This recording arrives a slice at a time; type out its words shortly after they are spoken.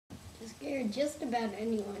scare just about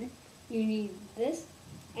anyone, you need this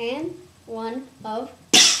and one of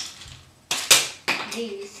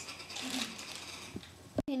these.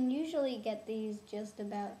 You can usually get these just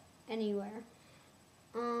about anywhere.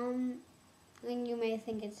 And you may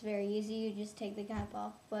think it's very easy, you just take the cap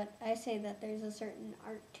off, but I say that there's a certain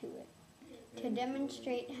art to it. To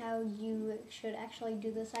demonstrate how you should actually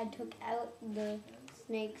do this, I took out the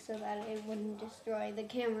snake so that it wouldn't destroy the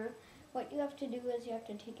camera. What you have to do is you have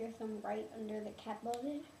to take your thumb right under the cap of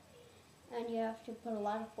it, and you have to put a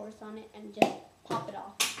lot of force on it and just pop it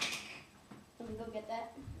off. Let me go get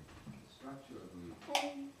that.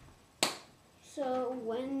 So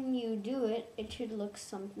when you do it, it should look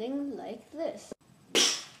something like this.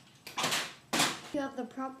 If you have the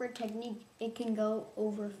proper technique, it can go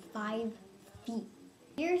over 5 feet.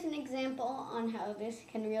 Here's an example on how this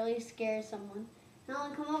can really scare someone.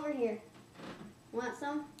 Alan, come over here. Want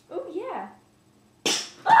some? Oh, yeah.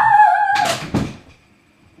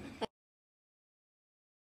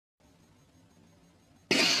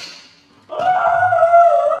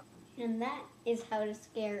 And that is how to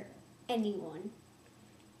scare anyone.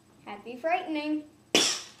 Happy frightening!